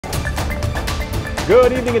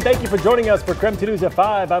Good evening and thank you for joining us for KREM 2 News at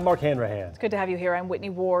 5. I'm Mark Hanrahan. It's good to have you here. I'm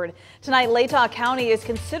Whitney Ward. Tonight, Latah County is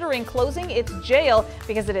considering closing its jail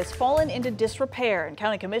because it has fallen into disrepair, and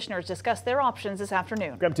county commissioners discuss their options this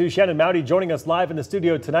afternoon. KREM 2 Shannon Mowdy joining us live in the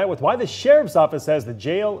studio tonight with why the sheriff's office says the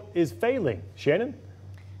jail is failing. Shannon?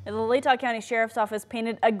 The Latah County Sheriff's Office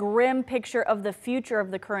painted a grim picture of the future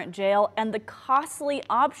of the current jail and the costly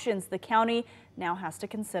options the county now has to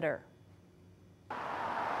consider.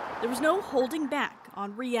 There was no holding back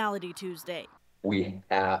on Reality Tuesday. We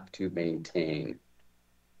have to maintain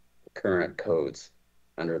current codes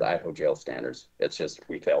under the Idaho jail standards. It's just,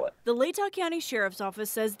 we fail it. The Latah County Sheriff's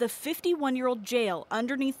Office says the 51-year-old jail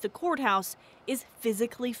underneath the courthouse is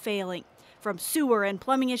physically failing, from sewer and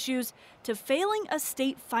plumbing issues to failing a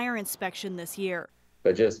state fire inspection this year.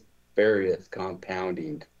 But just various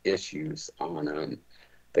compounding issues on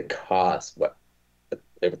the cost, what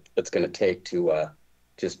it's going to take to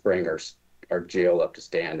just bring our jail up to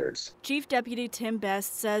standards. Chief Deputy Tim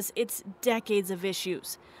Best says it's decades of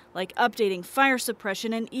issues, like updating fire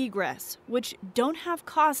suppression and egress, which don't have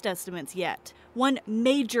cost estimates yet. One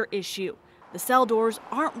major issue: the cell doors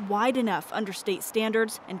aren't wide enough under state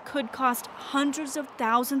standards and could cost hundreds of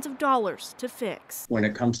thousands of dollars to fix. When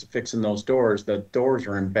it comes to fixing those doors, the doors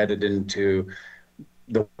are embedded into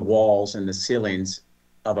the walls and the ceilings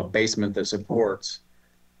of a basement that supports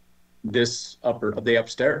the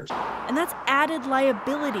upstairs. And that's added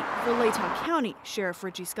liability for Latah County, Sheriff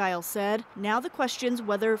Richie Skiles said. Now the question's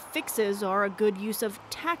whether fixes are a good use of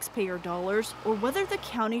taxpayer dollars or whether the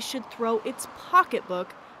county should throw its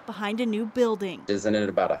pocketbook behind a new building. Isn't it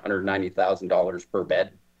about $190,000 per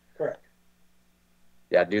bed? Correct.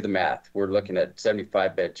 Yeah, do the math. We're looking at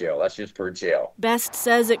 75-bed jail. That's just for jail. Best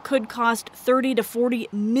says it could cost $30 to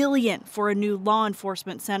 $40 million for a new law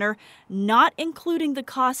enforcement center, not including the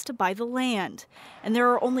cost to buy the land. And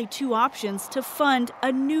there are only two options to fund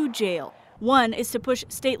a new jail. One is to push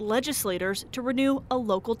state legislators to renew a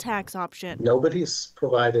local tax option. Nobody's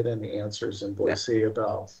provided any answers in Boise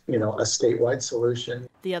about, a statewide solution.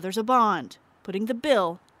 The other's a bond, putting the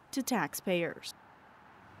bill to taxpayers.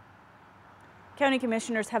 County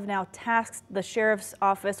commissioners have now tasked the sheriff's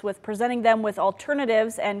office with presenting them with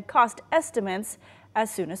alternatives and cost estimates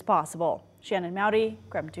as soon as possible. Shannon Mowdy,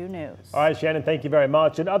 KREM 2 News. All right, Shannon, thank you very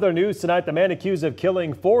much. In other news tonight, the man accused of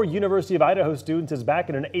killing 4 University of Idaho students is back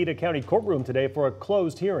in an Ada County courtroom today for a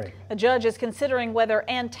closed hearing. The judge is considering whether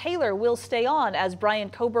Ann Taylor will stay on as Brian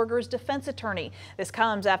Kohberger's defense attorney. This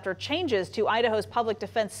comes after changes to Idaho's public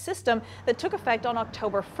defense system that took effect on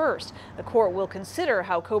October 1st. The court will consider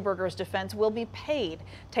how Kohberger's defense will be paid.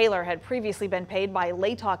 Taylor had previously been paid by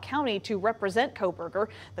Latah County to represent Kohberger.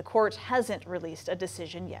 The court hasn't released a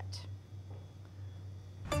decision yet.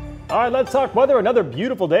 All right, let's talk weather. Another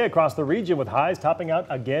beautiful day across the region with highs topping out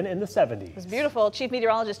again in the 70s. It was beautiful. Chief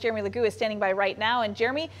Meteorologist Jeremy Legoo is standing by right now. And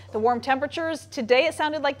Jeremy, the warm temperatures today, it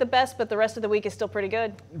sounded like the best, but the rest of the week is still pretty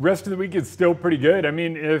good. Rest of the week is still pretty good. I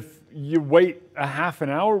mean, if you wait a half an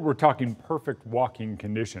hour, we're talking perfect walking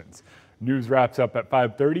conditions. News wraps up at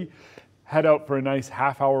 5:30. Head out for a nice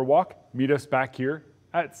half-hour walk. Meet us back here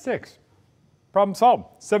at 6. Problem solved.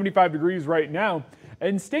 75 degrees right now.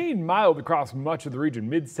 And staying mild across much of the region,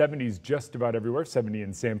 mid-70s just about everywhere, 70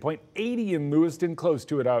 in Sandpoint, 80 in Lewiston, close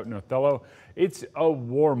to it out in Othello. It's a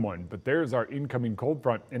warm one, but there's our incoming cold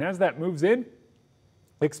front. And as that moves in,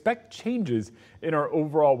 expect changes in our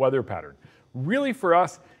overall weather pattern. Really for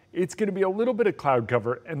us, it's going to be a little bit of cloud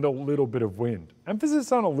cover and a little bit of wind.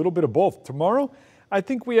 Emphasis on a little bit of both. Tomorrow, I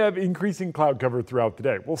think we have increasing cloud cover throughout the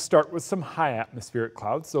day. We'll start with some high atmospheric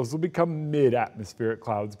clouds. Those will become mid-atmospheric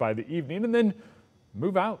clouds by the evening and then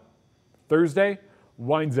move out. Thursday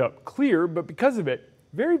winds up clear, but because of it,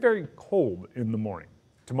 very, very cold in the morning.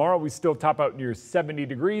 Tomorrow we still top out near 70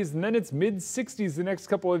 degrees and then it's mid-60s the next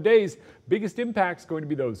couple of days. Biggest impact's going to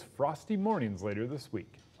be those frosty mornings later this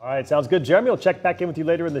week. All right, sounds good. Jeremy will check back in with you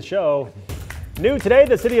later in the show. New today,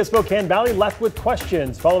 the city of Spokane Valley left with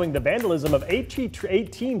questions following the vandalism of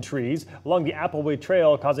 18 trees along the Appleway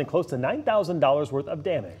Trail, causing close to $9,000 worth of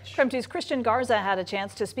damage. KREM 2's Christian Garza had a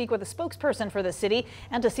chance to speak with a spokesperson for the city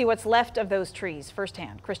and to see what's left of those trees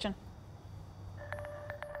firsthand. Christian.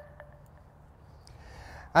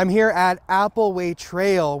 I'm here at Appleway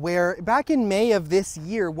Trail, where back in May of this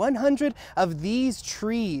year, 100 of these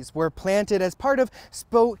trees were planted as part of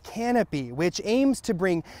Spoke Canopy, which aims to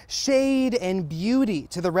bring shade and beauty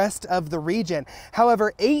to the rest of the region.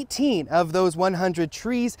 However, 18 of those 100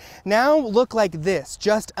 trees now look like this,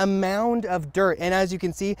 just a mound of dirt. And as you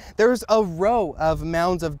can see, there's a row of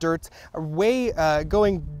mounds of dirt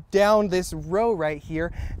going down this row right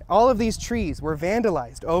here, all of these trees were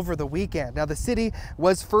vandalized over the weekend. Now, the city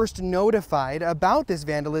was first notified about this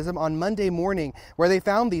vandalism on Monday morning, where they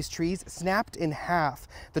found these trees snapped in half.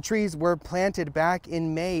 The trees were planted back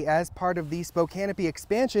in May as part of the Spokanopy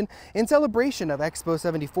expansion in celebration of Expo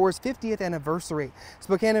 74's 50th anniversary.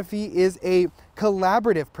 Spokanopy is a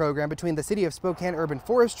collaborative program between the City of Spokane Urban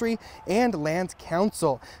Forestry and Land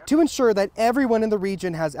Council to ensure that everyone in the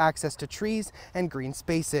region has access to trees and green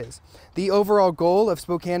spaces. The overall goal of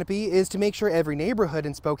Spokanopy is to make sure every neighborhood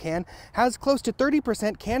in Spokane has close to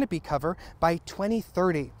 30% canopy cover by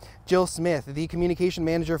 2030. Jill Smith, the communication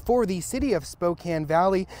manager for the City of Spokane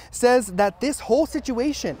Valley, says that this whole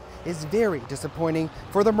situation is very disappointing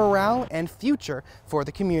for the morale and future for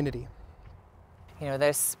the community. You know,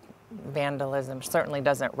 this vandalism certainly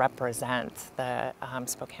doesn't represent the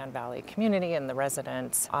Spokane Valley community and the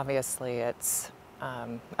residents. Obviously, it's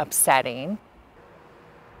upsetting.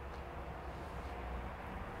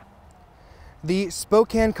 The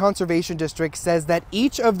Spokane Conservation District says that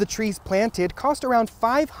each of the trees planted cost around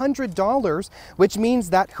 $500, which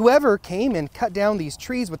means that whoever came and cut down these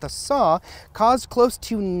trees with a saw caused close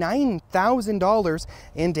to $9,000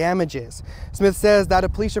 in damages. Smith says that a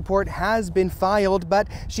police report has been filed, but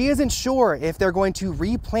she isn't sure if they're going to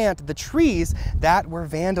replant the trees that were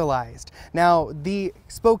vandalized. Now, the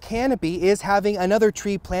Spokanopy is having another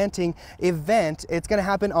tree planting event. It's going to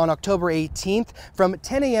happen on October 18th from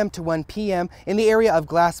 10 a.m. to 1 p.m. in the area of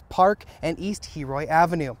Glass Park and East Heroy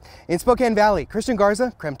Avenue. In Spokane Valley, Christian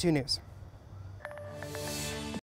Garza, KREM 2 News.